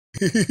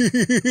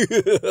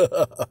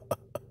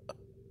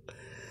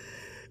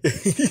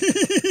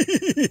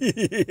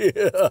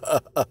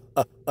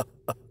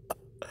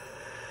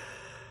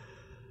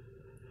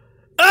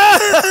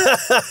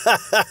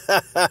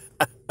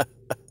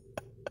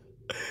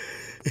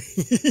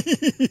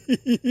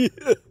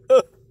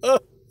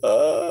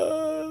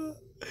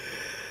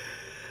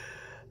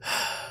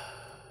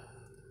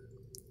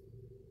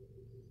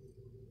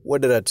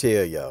What did I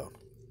tell y'all?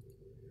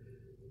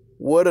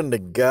 What in the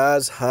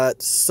God's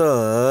hot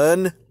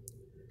sun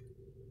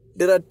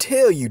did I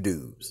tell you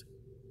dudes?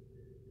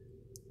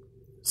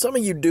 Some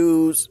of you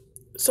dudes,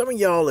 some of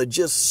y'all are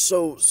just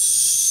so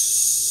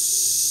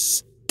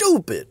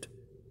stupid.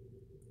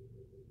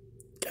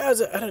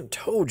 Guys, I done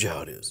told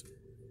y'all this.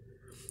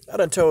 I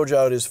done told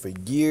y'all this for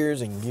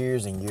years and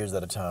years and years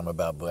at a time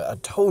about Bud. I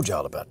told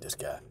y'all about this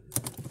guy.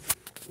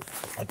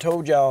 I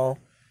told y'all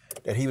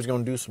that he was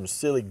going to do some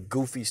silly,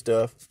 goofy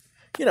stuff.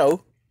 You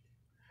know,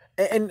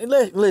 and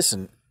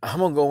listen, I'm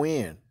going to go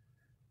in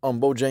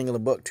on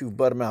Bojangler, Bucktooth,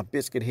 Buttermouth,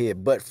 Biscuit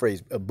Head, Butt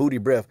Phrase, Booty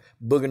Breath,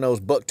 Booger Nose,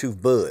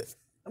 Bucktooth, Bud.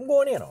 I'm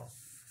going in on him.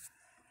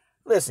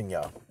 Listen,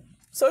 y'all.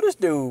 So this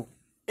dude,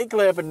 he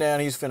clapping down,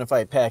 he's finna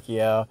fight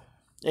Pacquiao.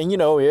 And, you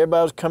know,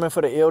 everybody's coming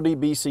for the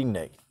LDBC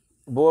neck.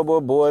 Boy.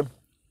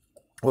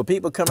 Well,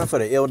 people coming for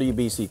the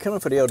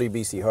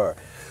LDBC hard.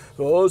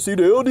 Oh, see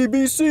the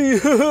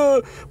LDBC.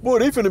 Boy,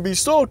 they finna be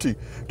salty.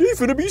 They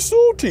finna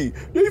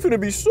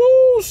be so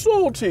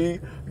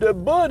salty that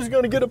Bud is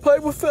gonna get a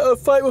fight with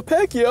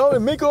Pacquiao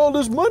and make all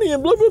this money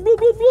and blah, blah, blah,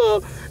 blah, blah.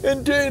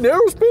 And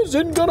Errol Spence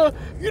isn't gonna,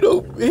 you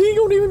know, he ain't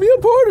gonna even be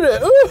a part of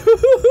that.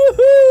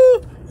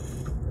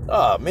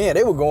 Oh, man,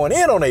 they were going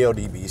in on the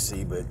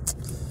LDBC, but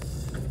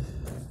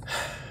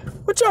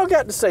what y'all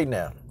got to say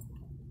now?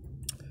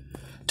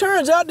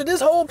 Turns out that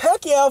this whole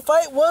Pacquiao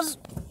fight was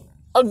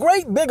a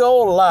great big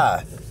old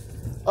lie.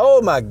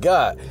 Oh my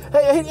God.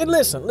 Hey,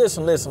 listen.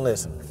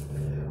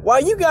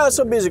 While you guys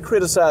so busy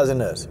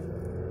criticizing us,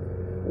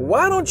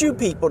 why don't you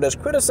people that's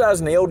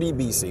criticizing the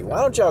LDBC,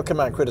 why don't y'all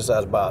come out and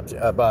criticize Bob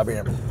Arum?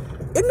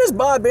 Isn't this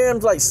Bob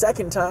Arum's like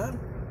second time?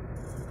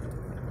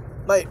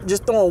 Like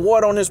just throwing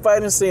water on this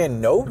fight and saying,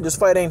 no, this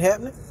fight ain't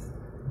happening?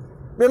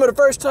 Remember the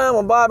first time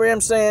when Bob Arum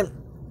saying,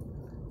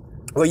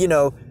 well, you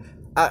know,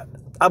 I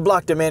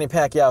blocked the Manny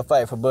Pacquiao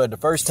fight for Bud the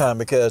first time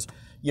because,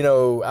 you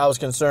know, I was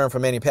concerned for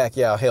Manny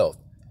Pacquiao health.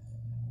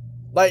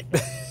 Like,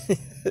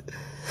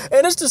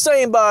 and it's the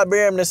same Bob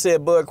Arum that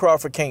said Bud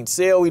Crawford can't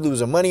sell. We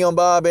losing money on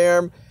Bob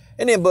Arum.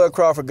 And then Bud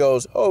Crawford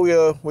goes, oh,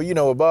 yeah, well, you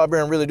know, Bob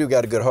Arum really do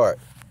got a good heart.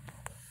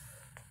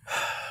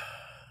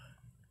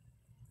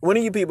 When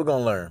are you people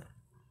going to learn?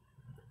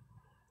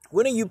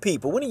 When are you goofy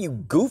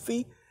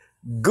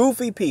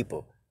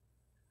people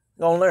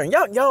going to learn?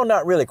 Y'all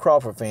not really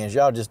Crawford fans.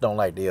 Y'all just don't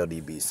like the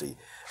LDBC.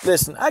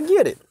 Listen, I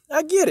get it.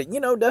 You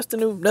know, that's the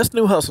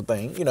new hustle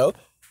thing, you know.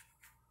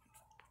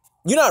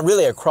 You're not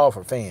really a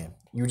Crawford fan.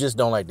 You just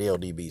don't like the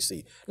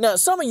LDBC. Now,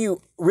 some of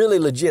you really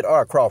legit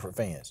are Crawford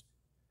fans.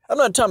 I'm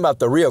not talking about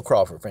the real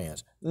Crawford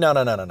fans. No.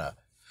 I'm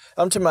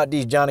talking about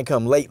these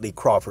Johnny-come-lately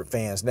Crawford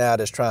fans now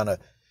that's trying to,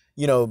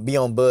 you know, be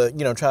on Bud,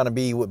 you know, trying to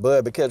be with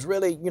Bud because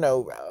really, you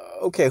know,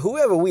 okay,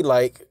 whoever we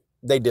like,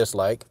 they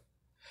dislike.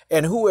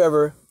 And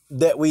whoever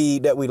that we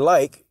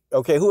like,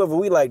 okay, whoever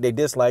we like, they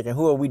dislike. And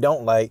whoever we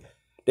don't like,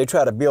 they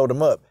try to build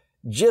them up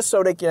just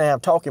so they can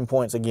have talking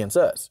points against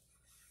us.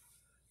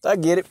 I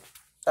get it.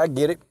 Ain't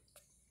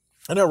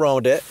nothing wrong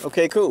with that.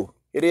 Okay, cool.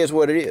 It is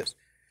what it is.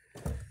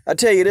 I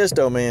tell you this,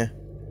 though, man.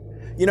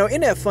 You know,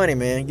 isn't that funny,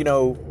 man? You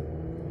know,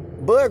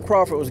 Bud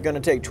Crawford was going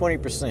to take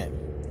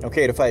 20%,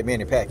 okay, to fight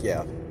Manny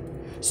Pacquiao.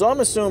 So I'm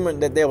assuming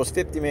that there was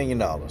 $50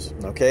 million,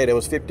 okay? There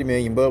was $50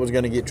 million. Bud was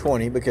going to get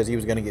 20 because he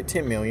was going to get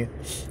 $10 million.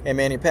 And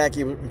Manny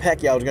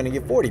Pacquiao was going to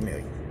get $40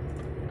 million.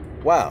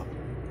 Wow.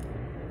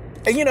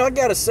 And, you know, I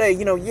got to say,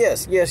 you know,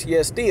 yes,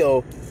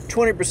 still,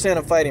 20%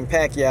 of fighting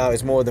Pacquiao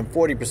is more than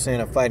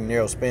 40% of fighting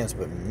Errol Spence.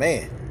 But,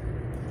 man,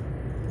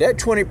 that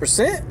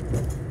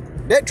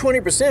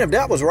 20%, if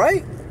that was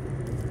right,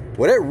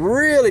 well, that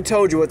really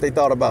told you what they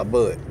thought about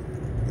Bud.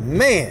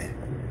 Man,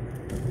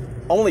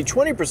 only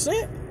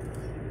 20%?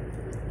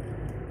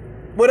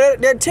 Well,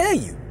 that tell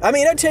you. I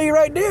mean, that tell you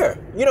right there.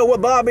 You know what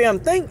Bob Arum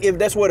think, if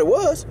that's what it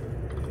was.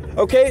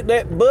 Okay,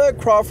 that Bud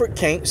Crawford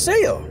can't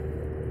sell.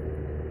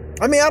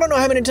 I mean, I don't know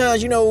how many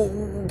times, you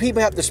know,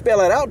 people have to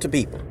spell it out to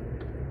people.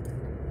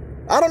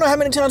 I don't know how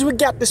many times we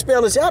got to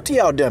spell this out to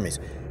y'all dummies.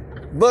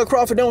 Bud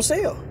Crawford don't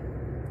sell.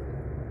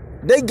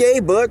 They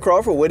gave Bud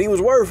Crawford what he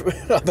was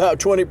worth, about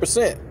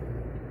 20%.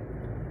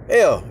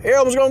 Hell,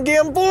 Errol was going to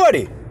give him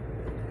 40.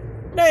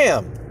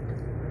 Damn.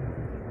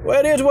 Well,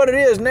 it is what it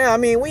is now. I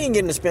mean, we ain't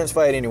getting the Spence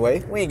fight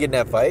anyway. We ain't getting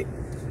that fight.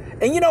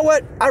 And you know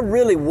what? I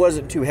really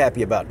wasn't too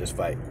happy about this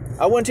fight.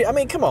 I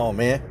mean, come on,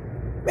 man.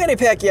 Manny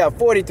Pacquiao,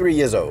 43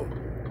 years old.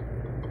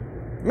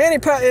 Manny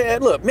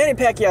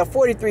Pacquiao,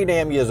 43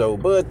 damn years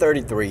old. Bud,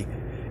 33.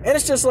 And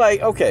it's just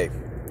like, okay,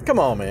 come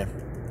on, man.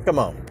 Come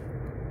on.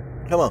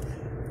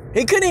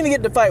 He couldn't even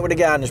get the fight with the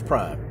guy in his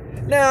prime.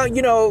 Now,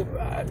 you know,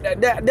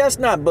 that's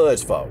not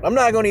Bud's fault. I'm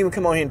not going to even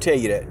come on here and tell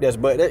you that.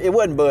 It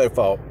wasn't Bud's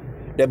fault.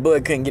 that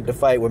Bud couldn't get the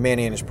fight with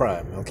Manny in his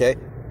prime, okay?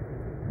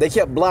 They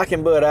kept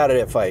blocking Bud out of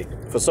that fight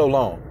for so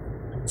long.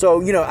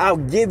 So, you know, I'll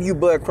give you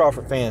Bud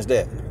Crawford fans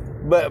that.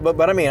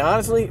 But I mean,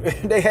 honestly,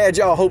 they had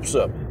y'all hopes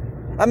up.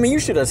 I mean, you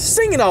should have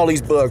singing all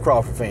these Bud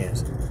Crawford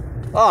fans.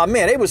 Oh,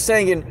 man, they was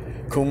singing,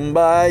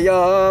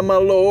 Kumbaya, my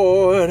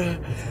Lord,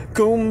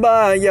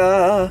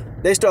 Kumbaya.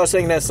 They start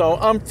singing that song,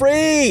 I'm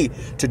free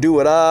to do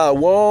what I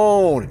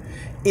want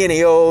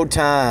any old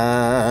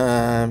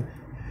time.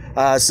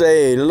 I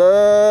say,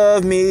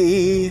 love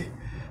me,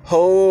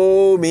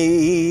 hold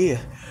me,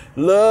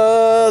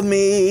 love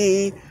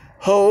me,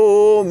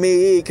 hold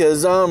me,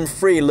 cause I'm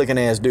free looking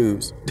ass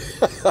dudes.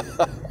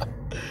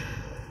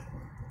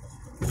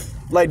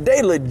 Like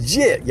they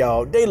legit,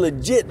 y'all. They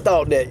legit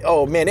thought that,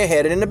 oh man, they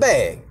had it in the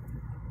bag.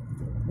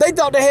 They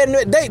thought they had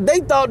it, they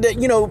thought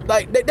that, you know,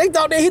 like they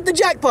thought they hit the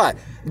jackpot.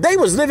 They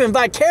was living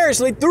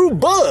vicariously through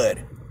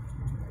Bud.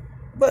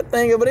 But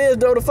thing of it is,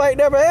 though, the fight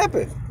never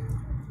happened.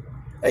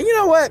 And you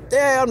know what?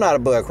 Yeah, I'm not a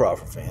Bud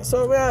Crawford fan.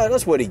 So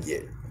that's what he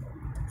get.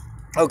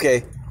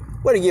 Okay,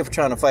 what he get for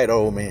trying to fight an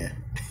old man?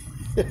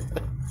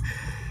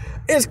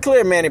 It's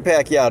clear Manny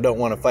Pacquiao don't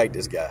want to fight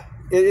this guy.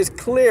 It's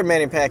clear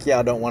Manny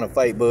Pacquiao don't want to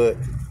fight Bud.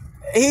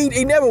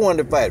 He never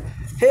wanted to fight.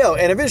 Hell,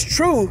 and if it's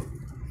true,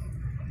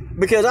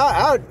 because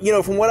I you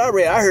know, from what I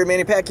read, I heard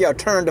Manny Pacquiao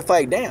turned the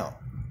fight down.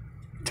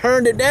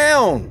 Turned it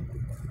down.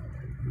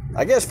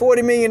 I guess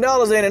 $40 million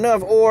ain't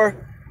enough,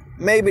 or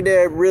maybe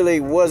there really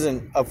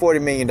wasn't a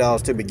 $40 million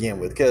to begin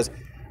with, because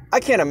I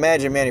can't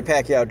imagine Manny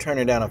Pacquiao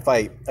turning down a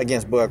fight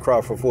against Bud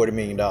Crawford for $40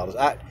 million.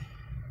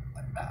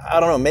 I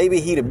don't know, maybe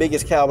he the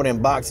biggest coward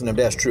in boxing if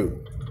that's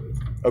true.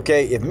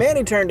 Okay, if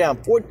Manny turned down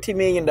 $40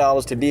 million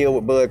to deal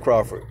with Bud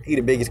Crawford, he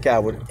the biggest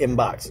coward in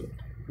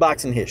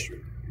boxing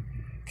history.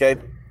 Okay,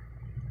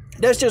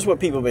 that's just what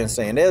people have been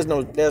saying. There's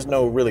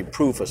no really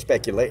proof or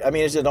speculation. I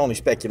mean, it's just only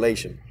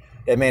speculation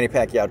that Manny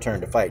Pacquiao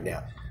turned the fight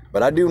down.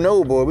 But I do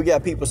know, boy, we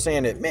got people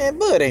saying that, man,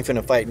 Bud ain't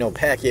finna fight no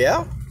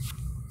Pacquiao.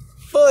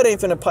 Bud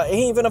ain't finna fight.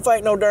 He ain't finna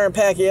fight no darn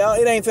Pacquiao.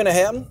 It ain't finna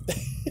happen.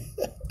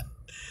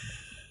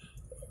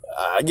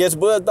 I guess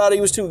Bud thought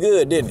he was too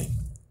good, didn't he?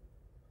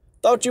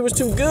 Thought you was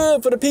too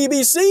good for the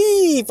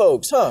PBC,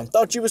 folks, huh?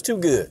 Thought you was too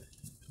good.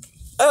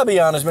 I'll be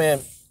honest,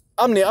 man.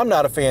 I'm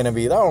not a fan of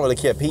either. I don't really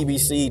care.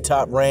 PBC,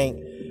 Top Rank,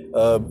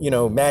 you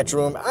know,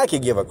 Matchroom. I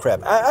could give a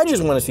crap. I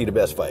just want to see the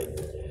best fight.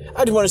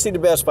 I just want to see the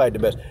best fight, the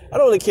best. I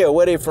don't really care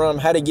where they from,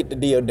 how they get the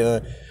deal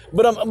done.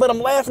 But I'm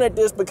laughing at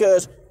this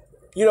because,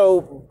 you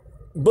know,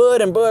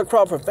 Bud and Bud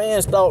Crawford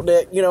fans thought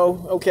that, you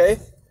know, okay,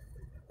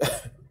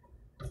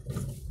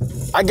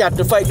 I got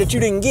the fight that you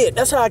didn't get.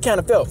 That's how I kind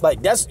of felt. Like,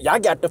 I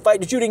got the fight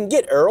that you didn't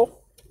get,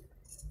 Earl.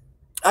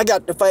 I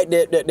got the fight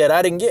that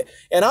I didn't get.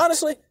 And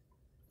honestly,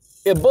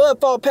 if Bud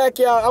fought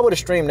Pacquiao, I would have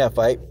streamed that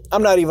fight.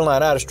 I'm not even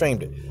lying. I'd have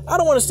streamed it. I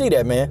don't want to see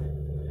that,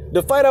 man.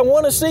 The fight I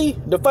want to see,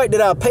 the fight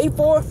that I pay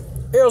for,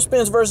 Errol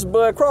Spence versus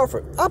Bud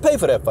Crawford. I'll pay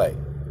for that fight.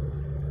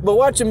 But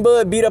watching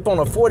Bud beat up on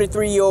a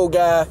 43-year-old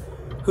guy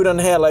who done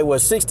had, like, what,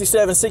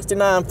 67,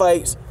 69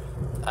 fights?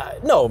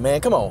 No,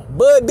 man, come on.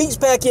 Bud beats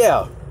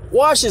Pacquiao.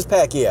 Washes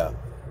Pacquiao.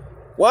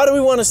 Why do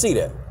we want to see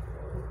that?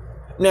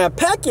 Now,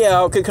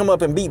 Pacquiao could come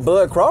up and beat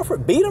Bud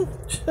Crawford, beat him.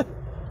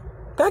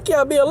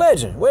 Pacquiao be a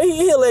legend. Well,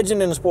 he a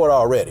legend in the sport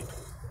already.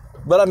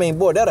 But, I mean,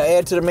 boy, that'll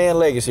add to the man's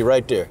legacy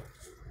right there.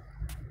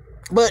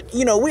 But,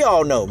 you know, we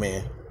all know,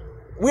 man.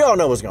 We all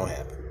know what's going to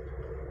happen.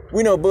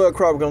 We know Bud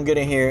Crawford going to get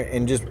in here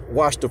and just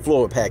wash the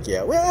floor with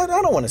Pacquiao. Well,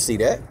 I don't want to see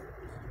that.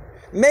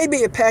 Maybe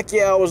if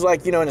Pacquiao was,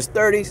 like, you know, in his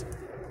 30s,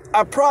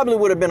 I probably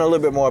would have been a little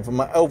bit more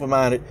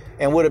open-minded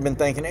and would have been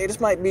thinking, hey, this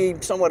might be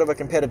somewhat of a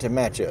competitive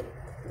matchup.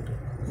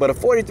 But a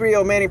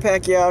 43-year-old Manny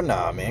Pacquiao,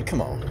 nah, man,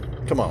 come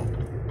on. Come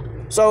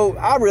on. So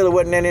I really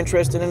wasn't that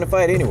interested in the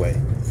fight anyway.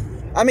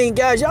 I mean,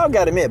 guys, y'all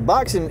got to admit,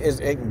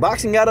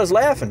 boxing got us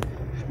laughing.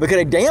 Because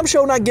they damn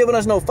sure not giving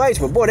us no fights,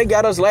 but boy, they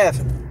got us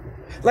laughing.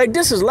 Like,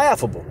 this is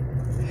laughable.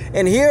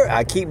 And here,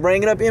 I keep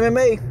bringing up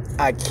MMA.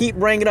 I keep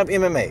bringing up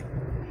MMA.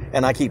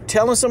 And I keep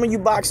telling some of you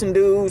boxing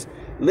dudes,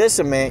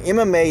 listen, man,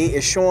 MMA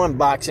is showing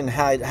boxing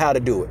how to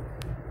do it.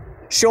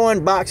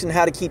 Showing boxing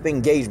how to keep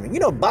engagement. You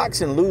know,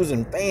 boxing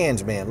losing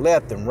fans, man,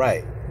 left and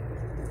right.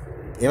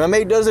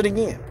 MMA does it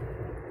again.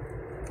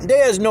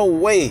 There's no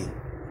way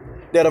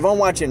that if I'm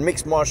watching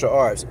mixed martial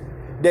arts,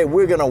 that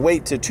we're going to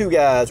wait till two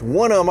guys,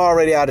 one of them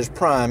already out his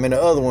prime and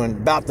the other one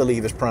about to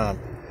leave his prime,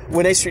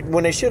 when they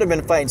should have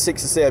been fighting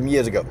 6 or 7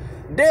 years ago.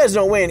 There's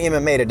no way in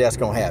MMA that that's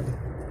going to happen.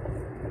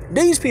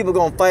 These people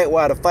going to fight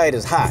while the fight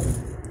is hot.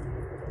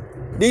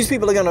 These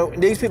people are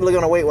going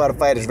to wait while the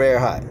fight is very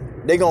hot.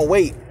 They're going to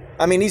wait.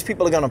 I mean, these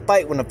people are going to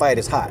fight when the fight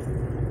is hot.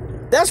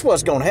 That's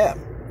what's going to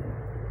happen.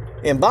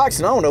 In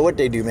boxing, I don't know what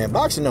they do, man.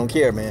 Boxing don't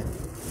care, man.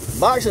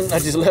 Boxing, I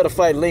just let a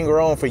fight linger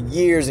on for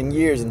years and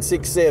years and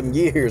 6, 7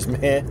 years,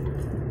 man.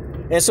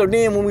 And so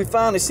then when we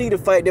finally see the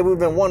fight that we've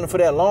been wanting for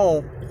that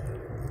long,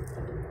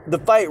 the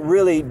fight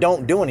really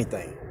don't do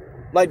anything.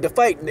 Like,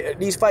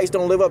 these fights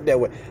don't live up that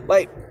way.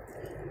 Like,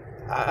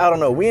 I don't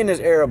know. We're in this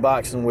era of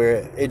boxing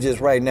where it just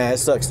right now, it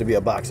sucks to be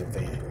a boxing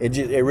fan. It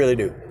really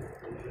do.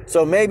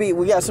 So maybe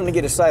we got something to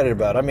get excited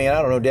about. I mean,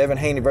 I don't know, Devin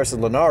Haney versus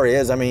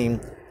Linares. I mean,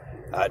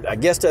 I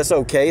guess that's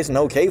okay. It's an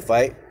okay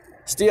fight.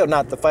 Still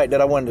not the fight that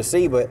I wanted to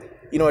see, but,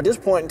 you know, at this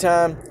point in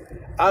time,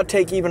 I'll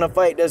take even a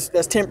fight that's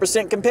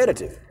 10%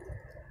 competitive.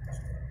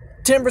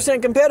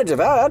 10% competitive.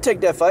 I'll take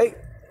that fight.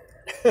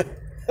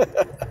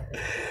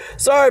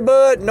 Sorry,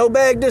 bud. No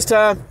bag this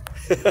time.